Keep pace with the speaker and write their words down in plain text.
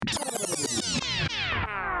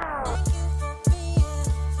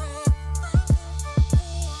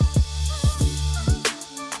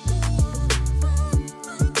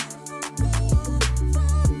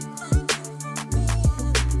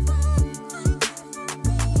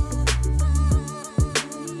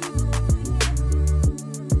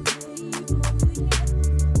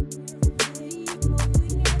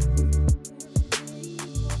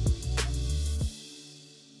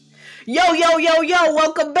Yo,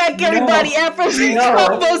 welcome back, everybody. No, Afros and no,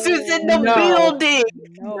 Combos is in the no, building.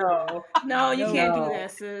 no, No, you can't do no,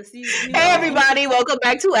 that, sis. You Hey, no, everybody, welcome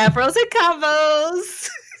back to Afros and Combos.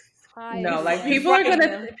 Hi, no. Like everyone. people are Frightening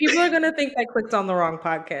gonna them. people are gonna think I clicked on the wrong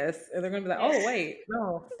podcast, and they're gonna be like, "Oh wait,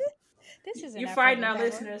 no." This is an You're Afros fighting and our Combos.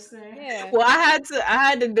 listeners, sis. Yeah. Well, I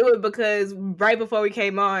had to do it because right before we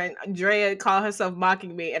came on, Drea called herself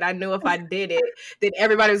mocking me, and I knew if I did it, then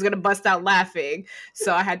everybody was gonna bust out laughing.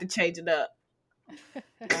 So I had to change it up.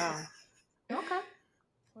 Wow. Okay.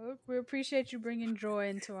 Well, we appreciate you bringing joy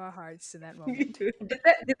into our hearts in that moment. Did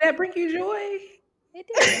that bring you joy? It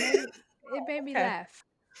did. It made me Okay. laugh.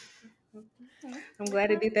 I'm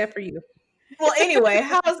glad it did that for you. Well, anyway,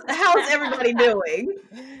 how's everybody doing?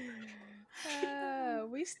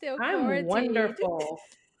 We still I'm quarantined. wonderful.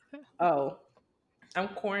 Oh, I'm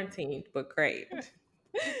quarantined, but great.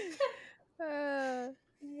 Yeah,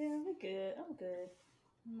 I'm good. I'm good.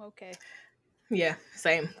 I'm okay. Yeah,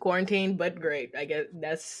 same. Quarantine, but great. I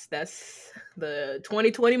guess that's the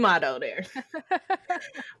 2020 motto there.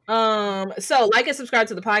 So like and subscribe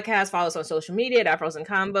to the podcast, follow us on social media at Afros and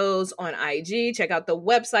Combos on IG. Check out the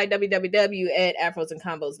website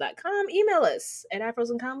www.afrosandcombos.com. Email us at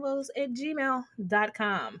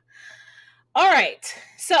afrosandcombos@gmail.com. All right.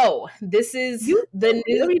 So this is the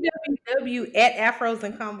new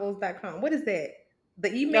www.afrosandcombos.com. What is that?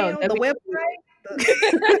 The email, the website,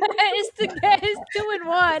 it's 2 in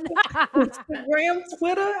 1. Instagram,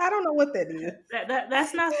 Twitter. I don't know what that is.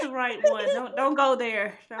 That's not the right one. Don't go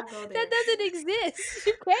there. Don't go there. That doesn't exist.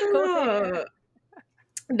 You can't go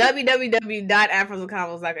there.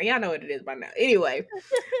 www.afrosandcombos.com. Y'all know what it is by now. Anyway,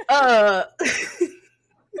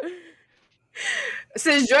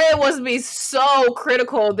 since Drea wants to be so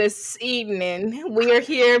critical this evening, we are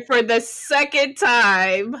here for the second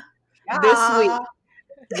time this week.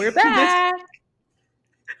 We're back.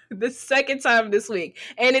 The second time this week,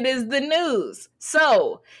 and it is the news.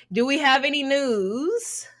 So, do we have any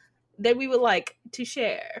news that we would like to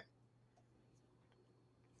share?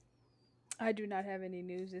 I do not have any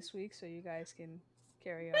news this week, so you guys can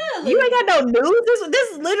carry on. You ain't got no news.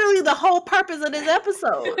 This is literally the whole purpose of this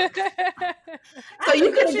episode. So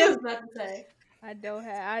you could just say. I don't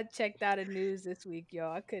have. I checked out of news this week,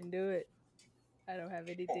 y'all. I couldn't do it. I don't have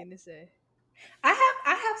anything to say. I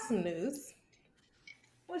have some news.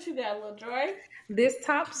 What you got, little Joy? This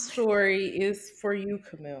top story is for you,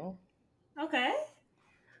 Camille. Okay.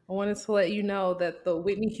 I wanted to let you know that the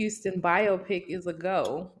Whitney Houston biopic is a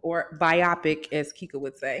go, or biopic, as Kika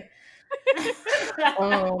would say.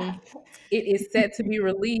 It is set to be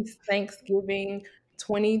released Thanksgiving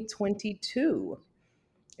 2022,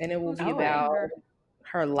 and it will be about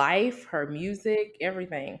her life, her music,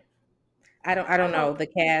 everything. I don't know the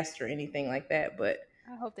cast or anything like that, but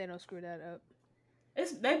I hope they don't screw that up.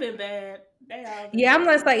 They've been bad. Yeah, I'm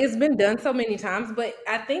just like, it's been done so many times, but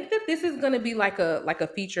I think that this is going to be like a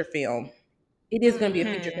feature film. It is going to be a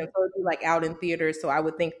feature film, so it'll be like out in theaters. So I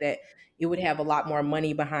would think that it would have a lot more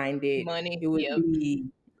money behind it. It would be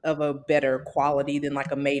of a better quality than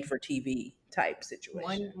like a made for TV type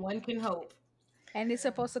situation. One can hope. And it's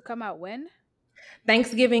supposed to come out when?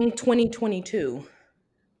 Thanksgiving 2022.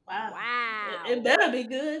 Wow. It better be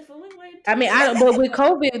good. I mean, but with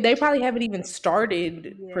COVID, they probably haven't even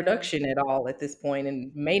started production at all at this point,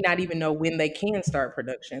 and may not even know when they can start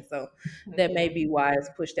production. So that may be why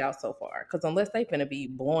it's pushed out so far. Because unless they're going to be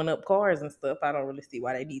blowing up cars and stuff, I don't really see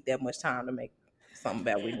why they need that much time to make something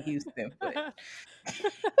about Whitney Houston. But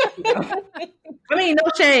I mean, no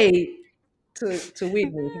shade to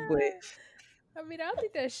Whitney, but I mean, I don't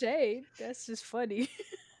think that's shade. That's just funny.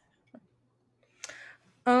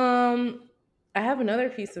 I have another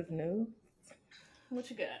piece of news. What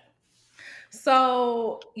you got?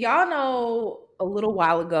 So y'all know a little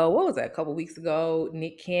while ago, what was that? A couple weeks ago,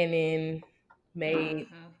 Nick Cannon made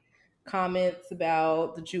comments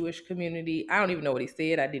about the Jewish community. I don't even know what he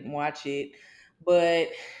said. I didn't watch it, but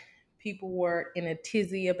people were in a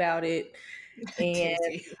tizzy about it,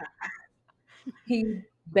 and he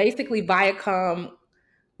basically Viacom,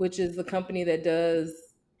 which is the company that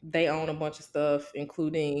they own a bunch of stuff,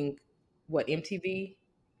 including MTV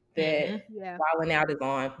that Wildin' Out is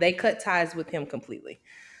on. They cut ties with him completely.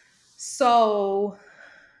 So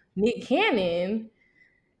Nick Cannon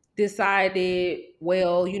decided,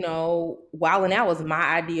 well, Wildin' Out was my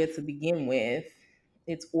idea to begin with.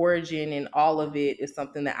 Its origin and all of it is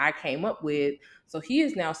something that I came up with. So he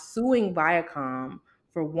is now suing Viacom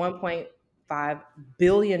for $1.5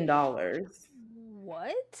 billion.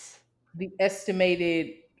 What? The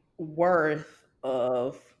estimated worth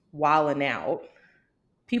of Wildin' Out,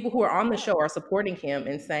 people who are on the show are supporting him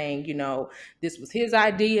and saying, this was his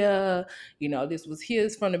idea, this was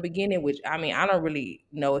his from the beginning, which I mean, I don't really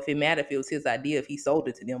know if it mattered if it was his idea, if he sold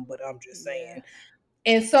it to them, but I'm just saying.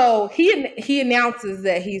 And so he announces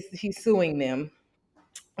that he's suing them.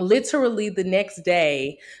 Literally the next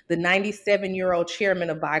day, the 97-year-old chairman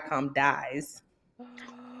of Viacom dies.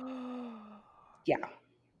 Yeah,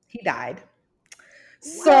 he died.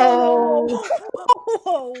 So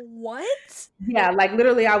what? Yeah, like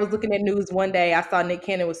literally I was looking at news one day, I saw Nick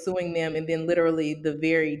Cannon was suing them, and then literally the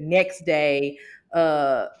very next day,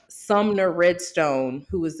 Sumner Redstone,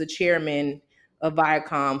 who was the chairman of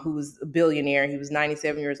Viacom, who was a billionaire, he was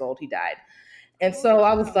 97 years old, he died. And so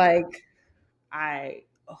I was like, I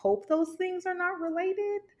hope those things are not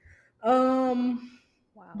related.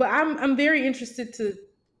 But I'm very interested to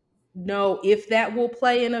know if that will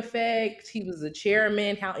play an effect. He was a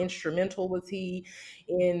chairman. How instrumental was he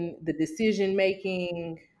in the decision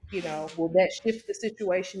making? Will that shift the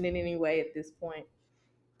situation in any way at this point?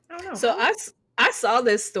 I don't know. So I saw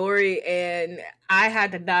this story and I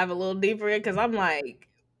had to dive a little deeper in because I'm like,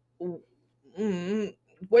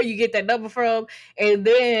 where you get that number from? And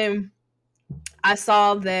then I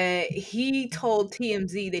saw that he told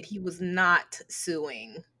TMZ that he was not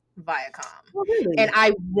suing Viacom. Oh, really? And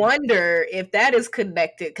I wonder if that is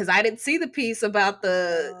connected because I didn't see the piece about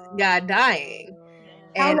the guy dying.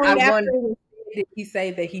 How long after did he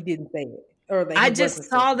say that he didn't say it? Or that I just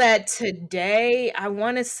saw that today. I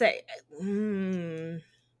want to say,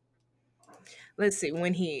 let's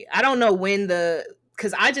see I don't know when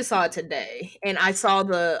because I just saw it today, and I saw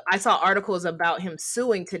articles about him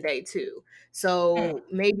suing today too. So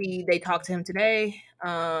maybe they talked to him today.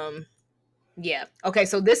 Yeah. Okay.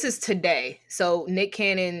 So this is today. So Nick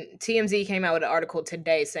Cannon, TMZ came out with an article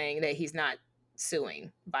today saying that he's not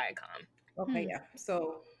suing Viacom. Okay. Yeah.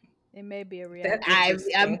 So it may be a reality.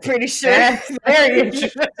 I'm pretty sure. That's very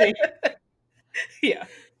interesting. Yeah.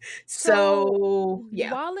 So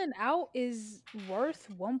yeah. Wildin' Out is worth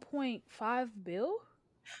 $1.5 billion.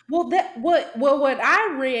 Well, what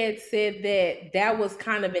I read said that was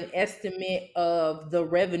kind of an estimate of the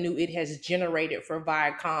revenue it has generated for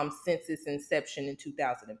Viacom since its inception in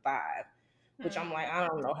 2005, which I'm like, I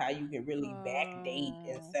don't know how you can really backdate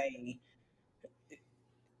and say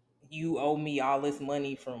you owe me all this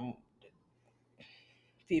money from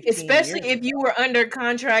 15 especially years if you were under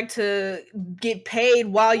contract to get paid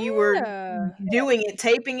while you were doing it,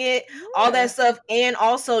 taping it, all that stuff. And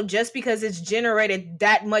also just because it's generated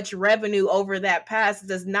that much revenue over that past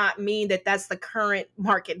does not mean that that's the current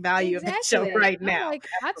market value of that show right now. Like,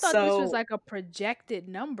 I thought this was like a projected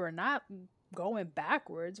number, not going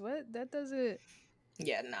backwards. What? That doesn't...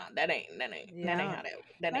 Yeah, no, that ain't how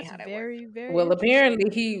that very, works. very well, apparently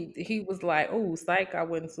he was like, "Oh, psych, I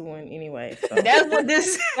wasn't suing anyway." So. That's what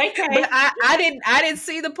this. Okay. But I didn't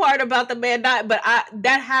see the part about the man dying, but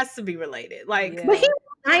that has to be related. Like, but he was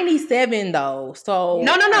 97 though, so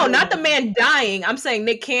no, not the man dying. I'm saying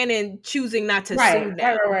Nick Cannon choosing not to sue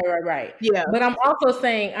now. Right. Yeah, but I'm also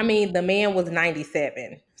saying, I mean, the man was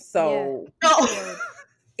 97, so. Yeah.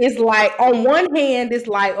 It's like, on one hand, it's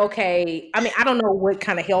like, okay, I mean, I don't know what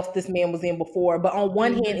kind of health this man was in before, but on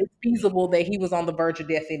one hand, it's feasible that he was on the verge of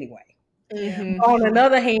death anyway. Mm-hmm. On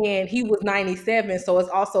another hand, he was 97, so it's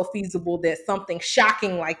also feasible that something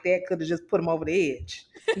shocking like that could have just put him over the edge.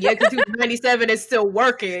 Yeah, because he was 97 and still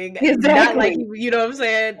working. Exactly. Not like you know what I'm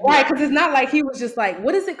saying? Right, because it's not like he was just like,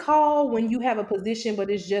 what is it called when you have a position but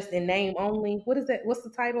it's just in name only? What is that? What's the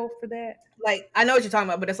title for that? Like, I know what you're talking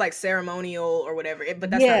about, but it's like ceremonial or whatever. But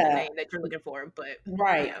that's not the name that you're looking for. But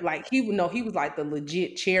right, like he was like the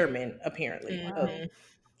legit chairman apparently. Mm-hmm.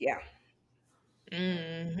 Yeah.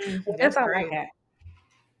 Mm-hmm. Well, that's all I got.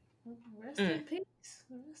 Rest in peace.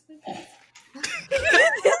 Rest in peace.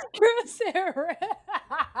 Sarah.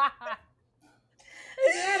 I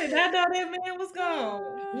did not know that man was gone.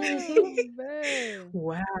 Oh, man.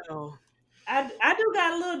 Wow. I do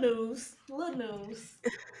got a little news.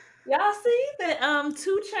 Y'all see that 2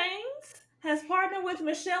 Chainz has partnered with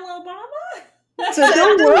Michelle Obama? To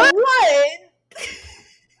do what?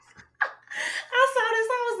 I saw this.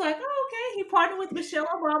 I was like, oh, okay. He partnered with Michelle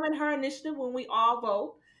Obama and her initiative When We All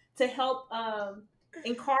Vote to help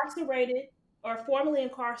incarcerated or formerly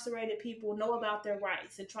incarcerated people know about their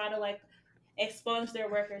rights and try to like expunge their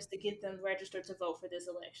records to get them registered to vote for this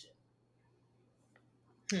election.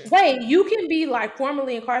 Wait, you can be like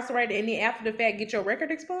formerly incarcerated and then after the fact get your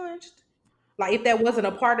record expunged? Like if that wasn't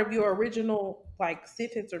a part of your original like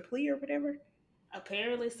sentence or plea or whatever?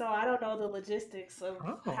 Apparently so. I don't know the logistics of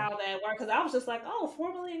how that works because I was just like, oh,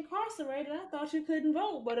 formerly incarcerated. I thought you couldn't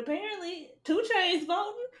vote, but apparently 2 Chainz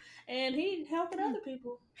voting and he helping other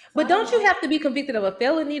people. So But don't you have to be convicted of a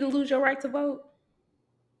felony to lose your right to vote?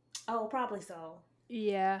 Oh, probably so.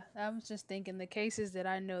 Yeah, I was just thinking the cases that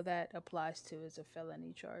I know that applies to is a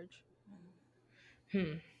felony charge.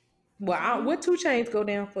 Well, what 2 Chains go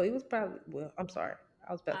down for? It was probably, well, I'm sorry.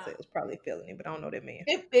 I was about to say it was probably a felony, but I don't know that man.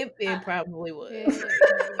 It probably was. Yeah,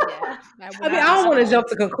 I mean, I don't want to jump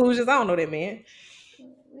to conclusions. I don't know that man.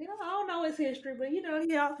 I don't know his history, but he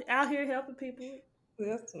out here helping people.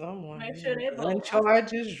 That's what I'm wondering. Make sure they Gun vote.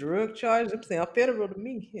 charges, drug charges. I'm saying federal to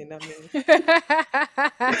me, and I mean,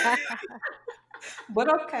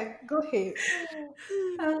 but okay, go ahead.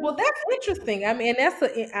 Well, that's interesting. I mean,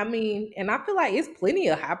 and I feel like it's plenty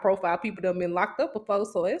of high profile people that have been locked up before.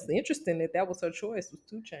 So it's interesting that was her choice, was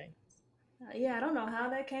 2 Chainz. Yeah, I don't know how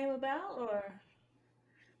that came about,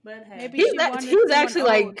 but hey, Maybe he's actually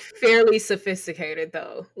like fairly sophisticated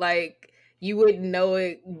though. Like you wouldn't know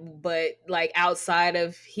it, but like outside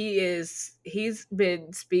of he's been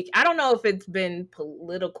I don't know if it's been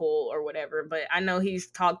political or whatever, but I know he's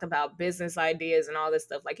talked about business ideas and all this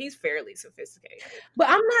stuff. Like he's fairly sophisticated. But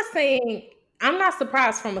I'm not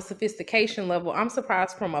surprised from a sophistication level. I'm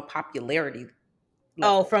surprised from a popularity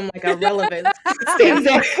level. Oh, from like a relevance.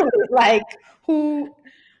 Exactly. Like who,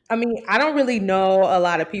 I mean, I don't really know a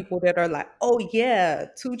lot of people that are like, oh yeah,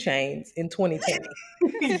 2 Chainz in 2010.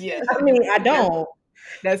 Yeah. I mean, I don't.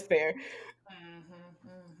 That's fair.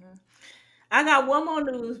 I got one more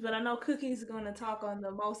news, but I know Cookie's going to talk on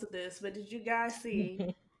the most of this. But did you guys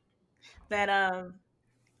see that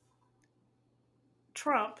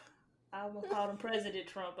Trump? I will call him President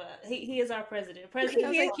Trump. He is our president.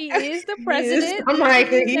 President. He is the president. I'm like,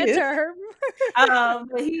 he is. Term.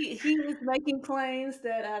 But he is making claims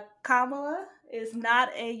that Kamala is not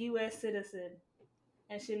a U.S. citizen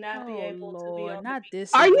and should not be able to be on. Not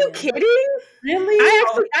this. Are you kidding? Really?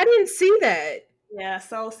 I didn't see that. Yeah,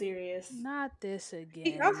 so serious. Not this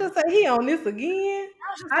again. I was just saying he on this again.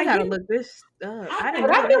 I gotta look this up.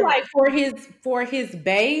 I feel like for his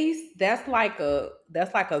base, that's like a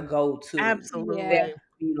go-to. Absolutely. That would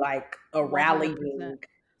be like a rallying 100%.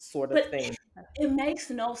 Sort of thing. It makes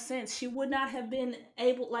no sense. She would not have been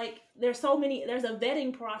able. Like, there's a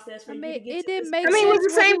vetting process for you to get. It didn't make sense. I mean, it was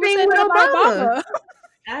the same thing with Obama.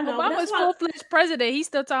 I know. Obama's full-fledged president. He's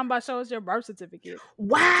still talking about showing us your birth certificate.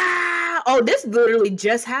 Wow. Oh, this literally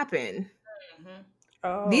just happened.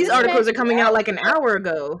 Oh, these articles are coming out like an hour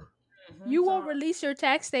ago. You won't release your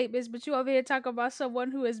tax statements, but you over here talk about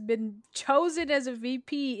someone who has been chosen as a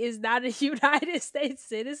VP is not a United States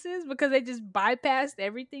citizen because they just bypassed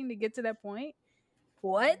everything to get to that point.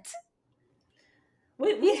 What?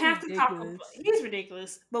 We have to talk about, he's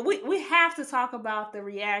ridiculous, but we have to talk about the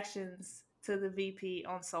reactions to the VP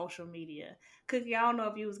on social media. Cookie, I don't know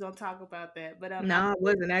if you was going to talk about that, but no, I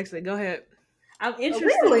wasn't actually. Go ahead. I'm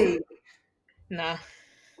interested. Really? Nah.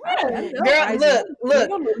 Girl,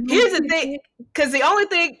 look. Here's the thing, because the only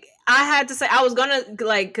thing I had to say, I was gonna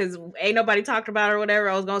because ain't nobody talked about it or whatever.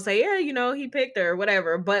 I was gonna say, yeah, he picked her or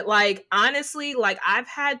whatever. But honestly, I've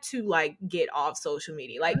had to get off social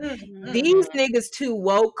media. These niggas too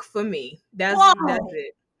woke for me. That's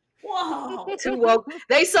it. Whoa, too woke.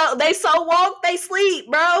 They so woke they sleep,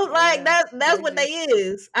 bro. That's what they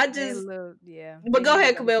is. I just But go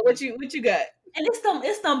ahead, Camille. What you got? And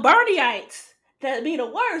it's them Bernieites that be the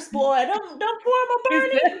worst, boy. Don't form a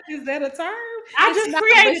Bernie. Is that a term? I just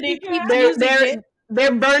created it.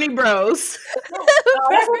 They're Bernie bros.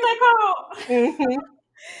 That's what they call.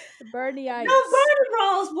 Bernieites. No Bernie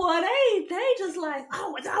bros, boy. They just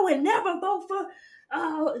I would never vote for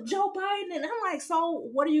Joe Biden. And I'm like, so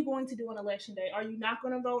what are you going to do on election day? Are you not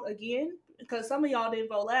going to vote again? Because some of y'all didn't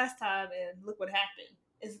vote last time, and look what happened.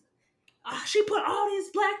 She put all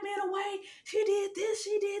these black men away. She did this,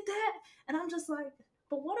 she did that. And I'm just like,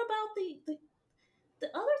 but what about the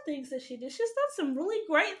other things that she did? She's done some really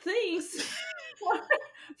great things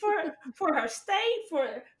for her state,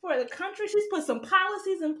 for the country. She's put some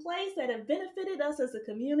policies in place that have benefited us as a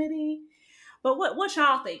community. But what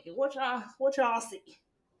y'all thinking? What y'all see?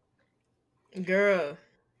 Girl.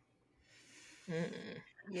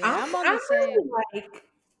 Yeah, I'm on the same.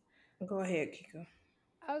 Go ahead, Kiko.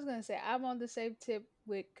 I was gonna say I'm on the same tip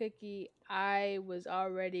with Cookie. I was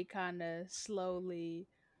already kind of slowly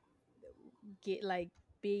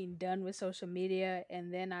being done with social media,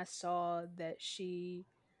 and then I saw that she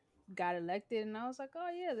got elected, and I was like, oh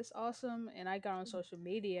yeah, that's awesome. And I got on social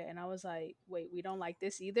media, and I was like, wait, we don't like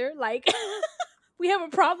this either. We have a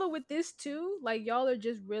problem with this too. Y'all are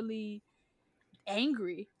just really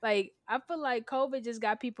angry. I feel like COVID just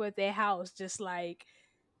got people at their house just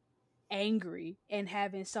angry and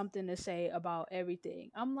having something to say about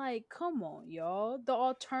everything. I'm like, come on, y'all. The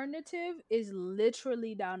alternative is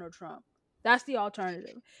literally Donald Trump. That's the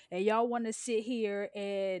alternative. And y'all want to sit here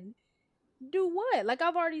and do what? Like,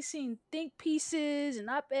 I've already seen think pieces and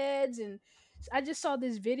op-eds, and I just saw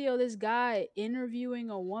this video, this guy interviewing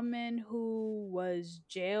a woman who was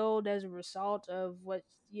jailed as a result of what,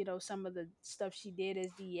 some of the stuff she did as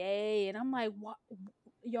DA. And I'm like, what,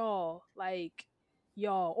 y'all, like,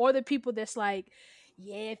 y'all, or the people that's like,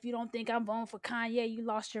 yeah, if you don't think I'm voting for Kanye, you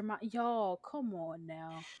lost your mind. Y'all, come on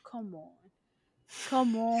now. Come on.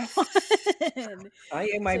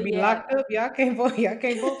 Kanye might be locked up. Y'all can't vote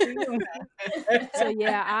for him. So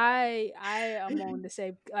yeah, I am on to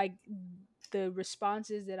say, like, the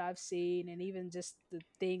responses that I've seen and even just the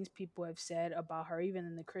things people have said about her, even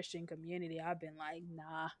in the Christian community, I've been like,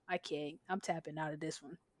 nah, I can't. I'm tapping out of this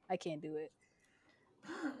one. I can't do it.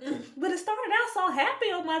 But it started out so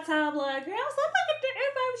happy on my timeline, girl. So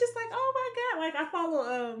everybody was just like, "Oh my god!" Like, I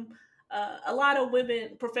follow a lot of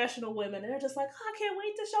women, professional women, and they're just like, oh, "I can't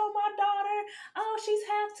wait to show my daughter. Oh, she's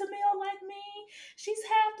half Tamil like me. She's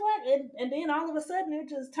half black." And then all of a sudden, it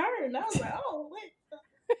just turned. I was like, "Oh, wait."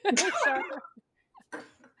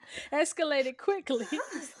 Escalated quickly. I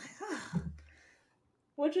was like, oh.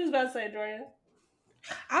 What you was about to say, Drea?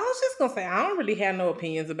 I was just gonna say, I don't really have no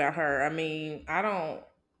opinions about her. I mean, I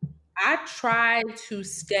try to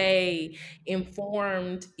stay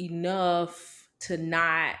informed enough to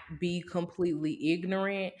not be completely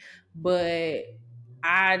ignorant, but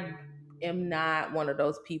I am not one of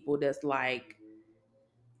those people that's like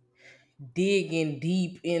digging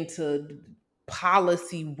deep into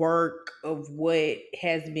policy work of what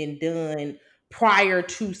has been done prior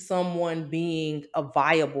to someone being a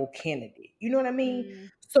viable candidate. You know what I mean?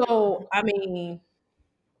 So, I mean,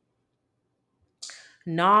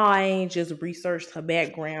 I ain't just researched her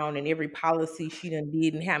background and every policy she done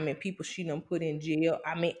did and how many people she done put in jail.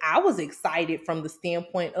 I mean, I was excited from the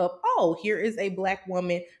standpoint of, oh, here is a Black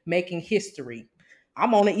woman making history.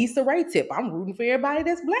 I'm on the Issa Rae tip. I'm rooting for everybody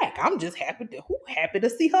that's Black. I'm just happy to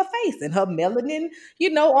see her face and her melanin,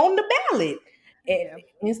 on the ballot. And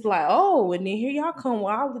it's like, oh, and then here y'all come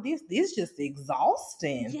with all of this. This is just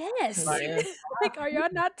exhausting. Yes. Like, are y'all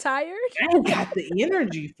not tired? I ain't got the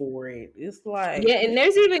energy for it. It's like, yeah, and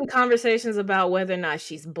there's even conversations about whether or not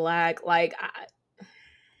she's Black. Like,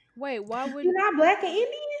 wait, why would you're not Black and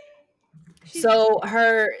Indian? So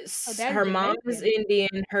her mom is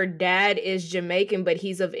Indian, her dad is Jamaican, but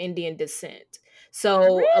he's of Indian descent.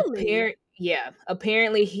 So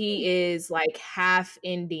apparently he is like half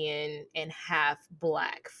Indian and half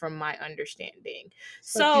Black, from my understanding.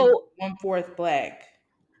 So 1/4 Black.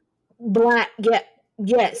 Yeah,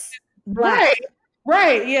 yes, Black.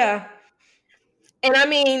 Right, yeah. And I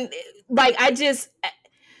mean, like,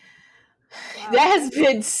 that has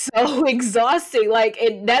been so exhausting. Like,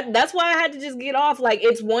 that's why I had to just get off. Like,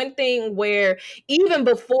 it's one thing where even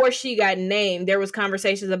before she got named, there was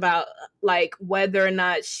conversations about like whether or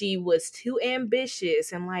not she was too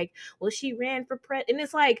ambitious and like, well, she ran for president. And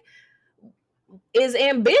it's like, is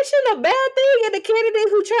ambition a bad thing in a candidate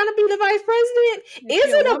who's trying to be the vice president?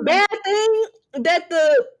 Is it a bad thing that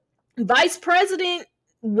the vice president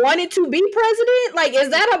wanted to be president? Like,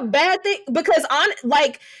 is that a bad thing? Because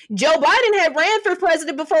Joe Biden had ran for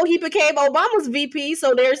president before he became Obama's VP,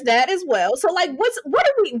 so there's that as well. So like,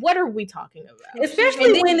 what are we talking about?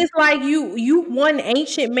 Especially when it's like you one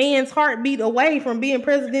ancient man's heartbeat away from being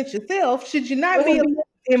president yourself. Should you not be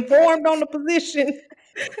informed on the position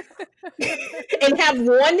and have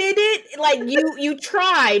wanted it? Like, you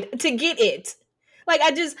tried to get it. Like,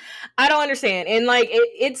 I don't understand. And like,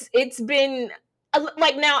 it's been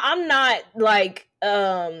like, now I'm not like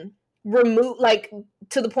removed, like,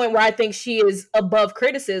 to the point where I think she is above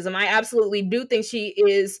criticism. I absolutely do think she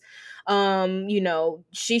is,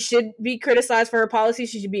 she should be criticized for her policy.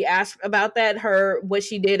 She should be asked about that, what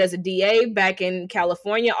she did as a DA back in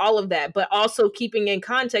California, all of that. But also keeping in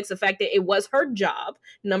context the fact that it was her job,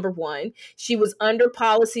 number one. She was under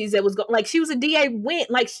policies that was like, she was a DA when,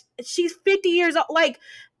 like, she's 50 years old. Like,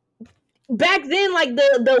 back then, like,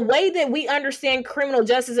 the way that we understand criminal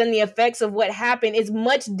justice and the effects of what happened is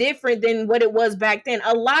much different than what it was back then.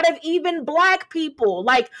 A lot of even Black people,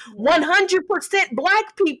 like 100%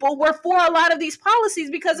 Black people, were for a lot of these policies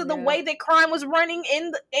because of the way that crime was running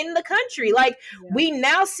in the country. Like, we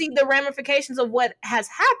now see the ramifications of what has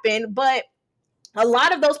happened, but a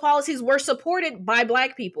lot of those policies were supported by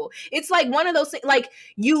Black people. It's like one of those things, like,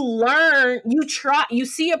 you learn, you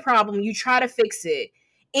see a problem, you try to fix it.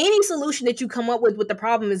 Any solution that you come up with the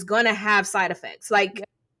problem is going to have side effects. Like,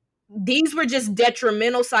 these were just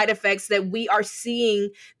detrimental side effects that we are seeing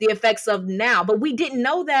the effects of now, but we didn't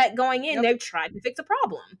know that going in. They've tried to fix a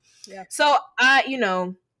problem. So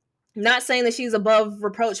not saying that she's above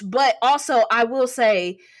reproach, but also I will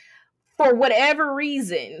say, for whatever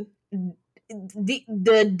reason,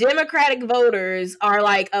 the Democratic voters are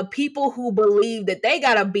like a people who believe that they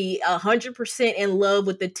gotta be 100% in love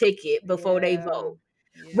with the ticket before they vote.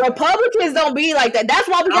 Republicans don't be like that. That's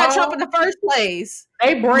why we got Trump in the first place.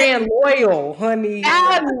 They brand loyal, honey.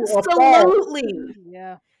 Absolutely.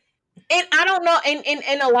 Yeah. And I don't know,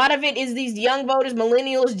 and a lot of it is these young voters,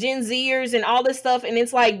 millennials, Gen Zers, and all this stuff. And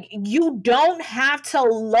it's like, you don't have to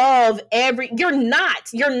love you're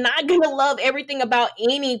not gonna love everything about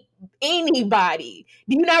anybody.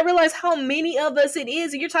 Do you not realize how many of us it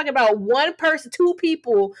is? And you're talking about one person, two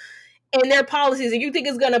people, and their policies, and you think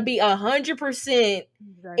it's gonna be 100%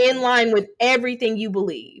 in line with everything you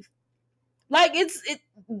believe. Like,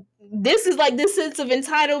 this is like this sense of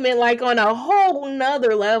entitlement, like on a whole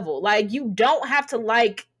nother level. Like, you don't have to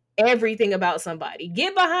like everything about somebody.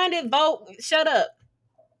 Get behind it, vote, shut up.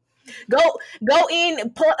 Go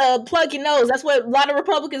in, plug your nose. That's what a lot of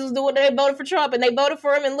Republicans was doing. They voted for Trump and they voted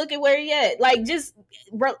for him, and look at where he at. Like, just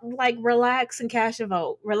relax and cast your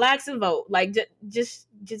vote. Relax and vote. Like, just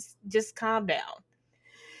calm down.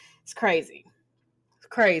 It's crazy. It's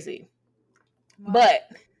crazy. Wow.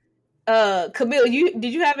 But Camille,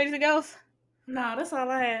 did you have anything else? No, that's all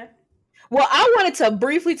I had. Well, I wanted to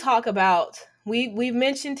briefly talk about, we've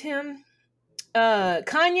mentioned him,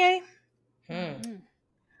 Kanye.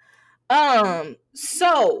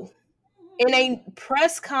 So in a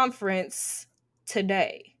press conference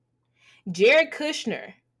today, Jared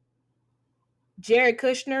Kushner,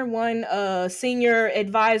 one senior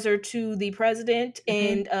advisor to the president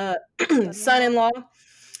and son-in-law,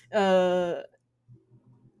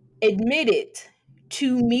 admitted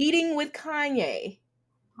to meeting with Kanye.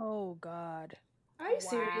 Oh God. Are you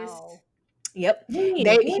serious? Yep.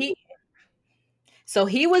 So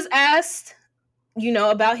he was asked,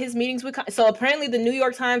 about his meetings with Kanye. So apparently the New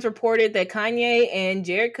York Times reported that Kanye and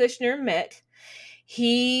Jared Kushner met.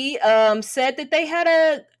 He said that they had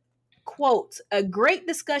a great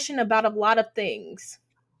discussion about a lot of things.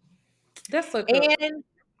 That's so good. And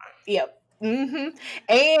yep. Mm-hmm.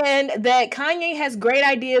 And that Kanye has great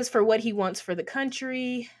ideas for what he wants for the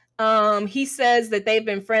country. He says that they've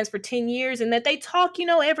been friends for 10 years and that they talk,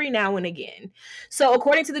 every now and again. So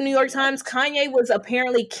according to the New York Times, Kanye was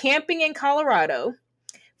apparently camping in Colorado,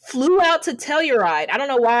 flew out to Telluride. I don't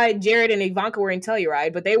know why Jared and Ivanka were in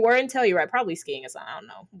Telluride, but they were in Telluride, probably skiing or something. I don't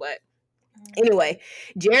know. But anyway,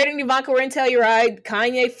 Jared and Ivanka were in Telluride.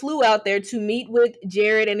 Kanye flew out there to meet with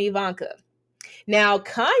Jared and Ivanka. Now,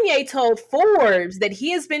 Kanye told Forbes that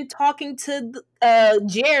he has been talking to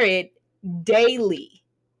Jared daily.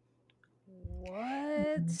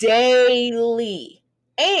 What? Daily.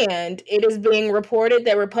 And it is being reported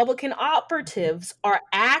that Republican operatives are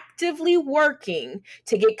actively working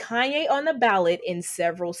to get Kanye on the ballot in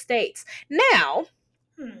several states. Now,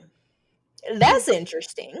 that's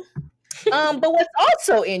interesting. But what's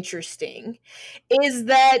also interesting is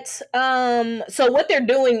that, so what they're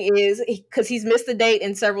doing is, because he's missed the date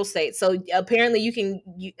in several states. So apparently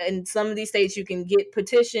in some of these states, you can get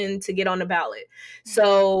petitioned to get on the ballot.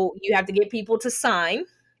 So you have to get people to sign,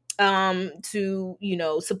 to,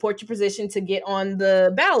 support your position to get on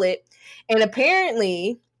the ballot. And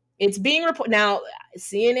apparently it's being reported. Now,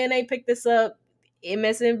 CNN ain't picked this up.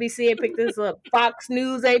 MSNBC ain't picked this up. Fox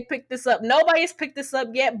News ain't picked this up. Nobody's picked this up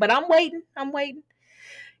yet, but I'm waiting.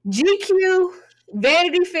 GQ,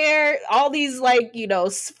 Vanity Fair, all these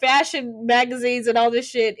fashion magazines and all this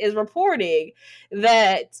shit is reporting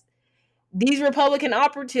that these Republican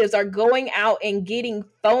operatives are going out and getting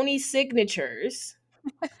phony signatures.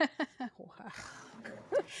 Wow.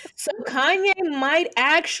 So Kanye might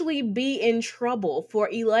actually be in trouble for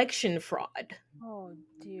election fraud. Oh,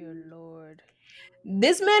 dear Lord.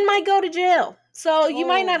 This man might go to jail. So you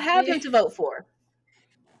might not have him to vote for.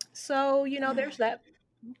 So, there's that.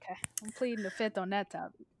 Okay. I'm pleading the fifth on that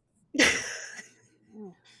topic.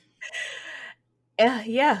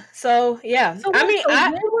 Yeah. So, yeah. So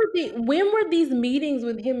when were these meetings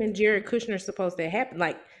with him and Jared Kushner supposed to happen?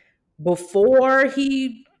 Like, before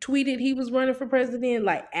he tweeted he was running for president?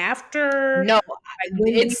 Like, after? No.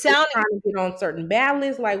 It sounded trying to get on certain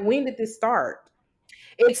ballots. Like, when did this start?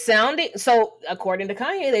 It sounded, so according to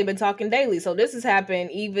Kanye, they've been talking daily. So this has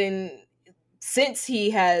happened even since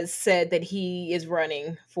he has said that he is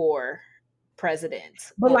running for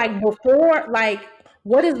president. But like before, like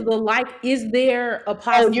what is the like? Is there a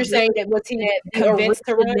possibility? Oh, you're saying that was he the convinced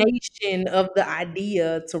to run? origination of the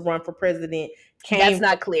idea to run for president came? That's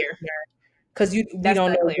not clear because we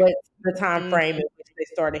don't know what the time frame in which they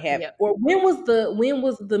started having. Yep. Or when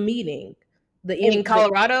was the meeting? In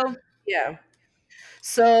Colorado? Yeah.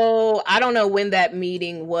 So I don't know when that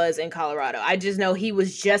meeting was in Colorado. I just know he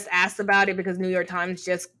was just asked about it because New York Times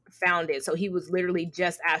just found it. So he was literally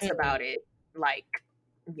just asked about it, like,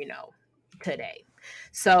 you know, today.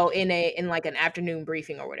 So in like an afternoon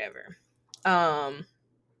briefing or whatever.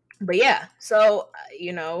 But yeah, so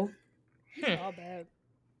you know, all bad.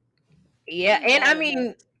 Yeah, and I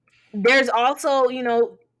mean, there's also, you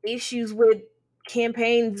know, issues with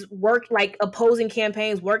campaigns like opposing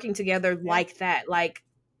campaigns working together like that. Like,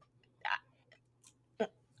 and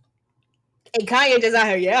Kanye just out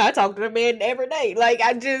here, yeah, I talk to the man every day. Like,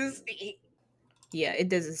 yeah, it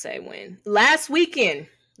doesn't say when. Last weekend.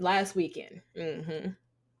 Mm-hmm.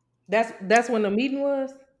 That's when the meeting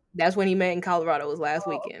was? That's when he met in Colorado, was last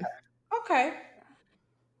weekend. Okay.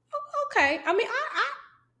 I mean,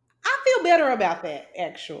 I feel better about that,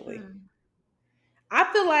 actually. I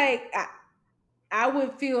feel like I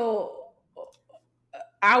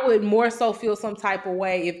would more so feel some type of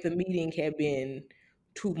way if the meeting had been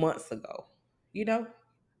 2 months ago, you know?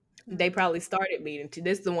 They probably started meeting too.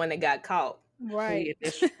 This is the one that got caught. Right.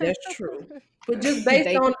 So yeah, that's true. But just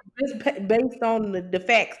based on the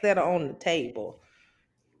facts that are on the table,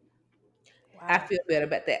 wow. I feel better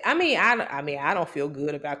about that. I mean, I don't feel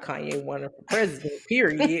good about Kanye running for president,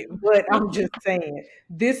 period. But I'm just saying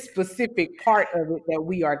this specific part of it that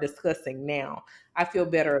we are discussing now, I feel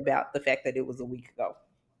better about the fact that it was a week ago.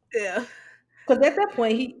 Yeah. Because at that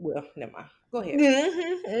point, never mind. Go ahead.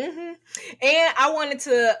 And I wanted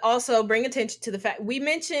to also bring attention to the fact we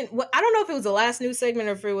mentioned. I don't know if it was the last news segment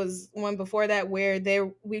or if it was one before that, where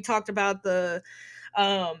we talked about the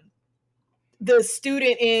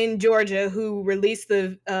student in Georgia who released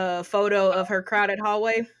the photo of her crowded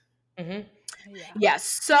hallway. Mm-hmm. Yeah.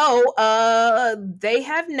 So they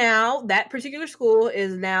have now, that particular school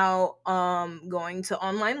is now going to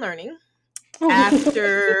online learning.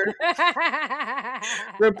 After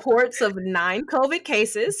reports of 9 COVID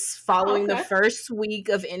cases following the first week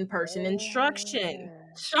of in-person instruction.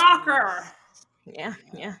 Shocker. Yeah.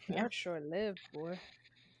 Short-lived, boy.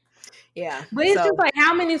 Yeah. But it's just like,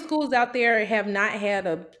 how many schools out there have not had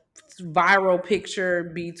a viral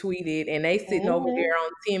picture be tweeted and they sitting over there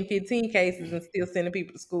on 10, 15 cases and still sending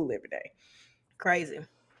people to school every day? Crazy.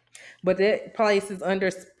 But that place is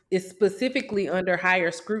specifically under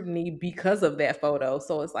higher scrutiny because of that photo.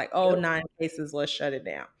 So it's like, 9 cases, let's shut it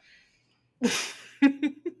down.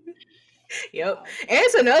 Yep. And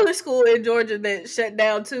it's another school in Georgia that shut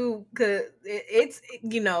down too, because it's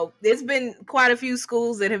been quite a few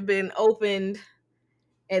schools that have been opened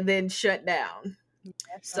and then shut down.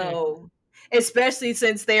 So especially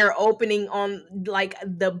since they are opening on like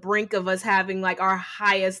the brink of us having like our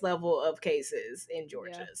highest level of cases in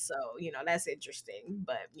Georgia. Yeah. So, that's interesting,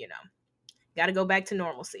 but got to go back to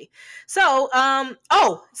normalcy. So,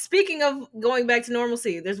 speaking of going back to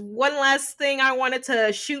normalcy, there's one last thing I wanted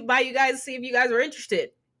to shoot by you guys to see if you guys were interested.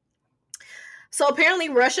 So apparently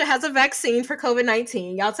Russia has a vaccine for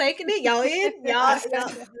COVID-19. Y'all taking it? Y'all in? Y'all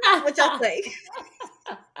what y'all think?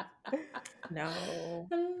 No.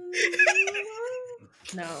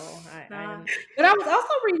 But I was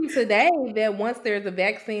also reading today that once there's a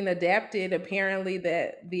vaccine adapted, apparently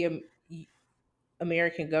that the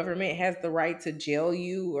American government has the right to jail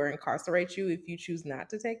you or incarcerate you if you choose not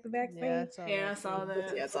to take the vaccine. I saw that.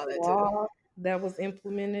 Yeah, I saw that too. That was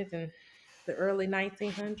implemented in the early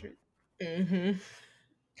 1900s. Mm-hmm.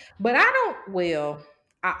 But I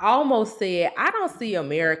almost said, I don't see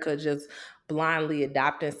America just blindly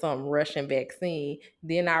adopting some Russian vaccine.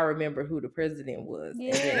 Then I remember who the president was.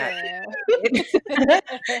 Yeah.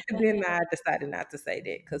 And then I decided not to say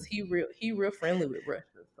that because he real friendly with Russia.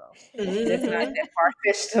 So that's not that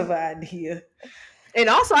far-fetched of an idea. And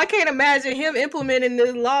also, I can't imagine him implementing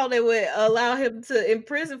this law that would allow him to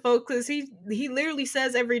imprison folks because he literally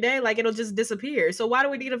says every day, like, it'll just disappear. So why do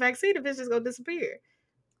we need a vaccine if it's just going to disappear?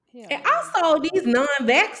 Yeah. And also, these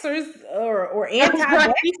non-vaxxers or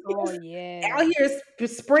anti-vaxxers out here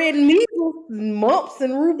spreading measles, mumps,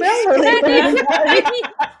 and rubella.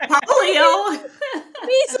 Polio.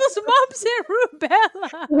 Measles, mumps, and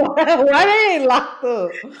rubella. Why they ain't locked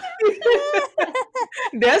up?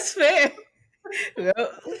 That's fair. Yep. All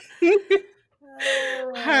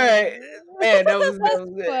right, man, that was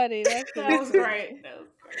good. Funny. That was great.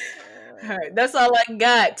 All right, that's all I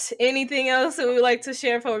got. Anything else that we would like to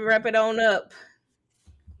share before we wrap it on up?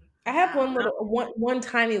 I have one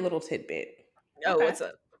tiny little tidbit. Oh, okay. What's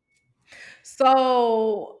up?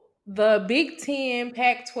 So the Big Ten,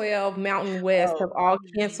 Pac-12, Mountain West have all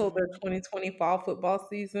canceled their 2020 fall football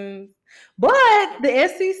seasons, but the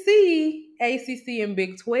SEC, ACC, and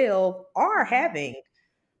Big 12 are having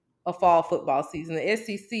a fall football season. The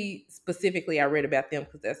SEC specifically, I read about them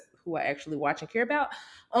because that's who I actually watch and care about.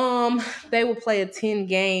 They will play a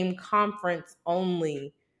 10-game conference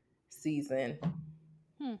only season.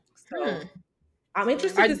 So I'm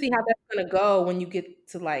interested to see how that's going to go when you get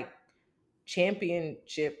to like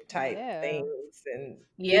championship type things. And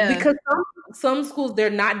because some schools, they're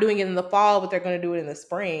not doing it in the fall, but they're going to do it in the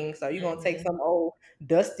spring. So you're going to take some old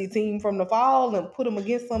dusty team from the fall and put them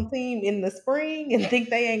against some team in the spring and think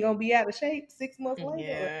they ain't going to be out of shape 6 months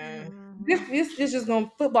later. This just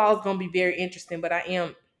football is going to be very interesting, but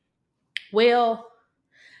I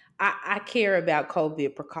care about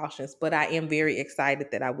COVID precautions, but I am very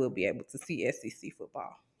excited that I will be able to see SEC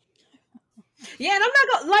football. Yeah, and I'm not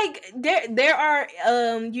gonna like there are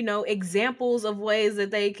examples of ways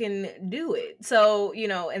that they can do it. So,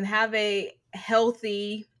 and have a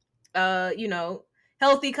healthy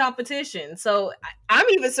healthy competition. So I'm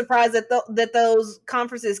even surprised that those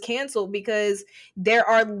conferences canceled, because there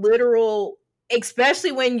are literal,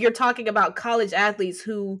 especially when you're talking about college athletes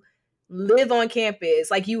who live on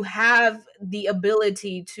campus, like you have the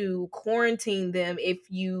ability to quarantine them if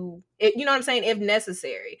you know what I'm saying, if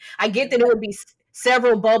necessary. I get that it would be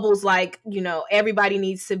several bubbles, like,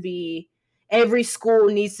 every school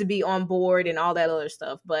needs to be on board and all that other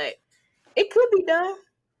stuff, but it could be done.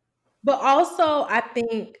 But also, I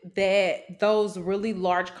think that those really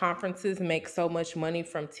large conferences make so much money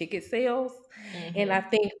from ticket sales. And I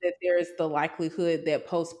think that there's the likelihood that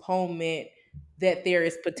postponement, that there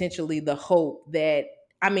is potentially the hope that,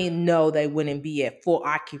 no, they wouldn't be at full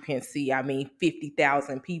occupancy.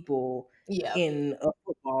 50,000 people in a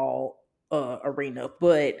football arena,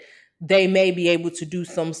 but they may be able to do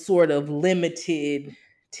some sort of limited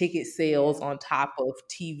ticket sales on top of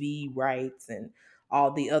TV rights and all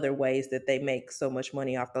the other ways that they make so much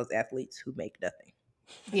money off those athletes who make nothing.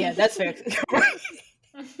 Yeah, that's fair.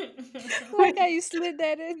 Like how you slid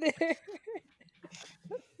that in there.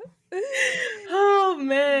 Oh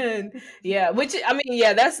man, yeah. Which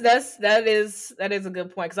that is a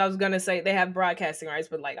good point, because I was gonna say they have broadcasting rights,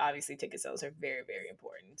 but like obviously ticket sales are very, very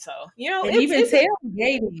important. So and even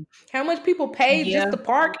tailgating, how much people pay just to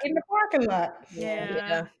park in the parking lot.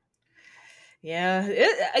 Yeah,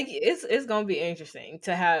 it's gonna be interesting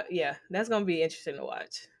to have. Yeah, that's gonna be interesting to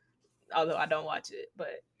watch. Although I don't watch it,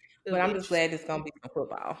 but I'm just glad it's gonna be some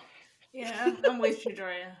football. Yeah, I'm with you,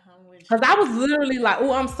 Drea. Because I was literally like,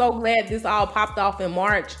 oh, I'm so glad this all popped off in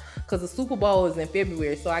March, because the Super Bowl is in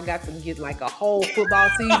February, so I got to get like a whole football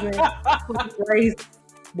season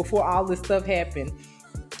before all this stuff happened.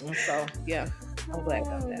 And so yeah, I'm glad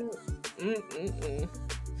about that.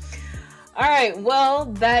 All right, well,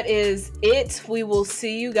 that is it. We will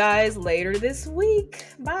see you guys later this week.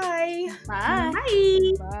 Bye. Bye.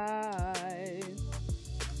 Bye.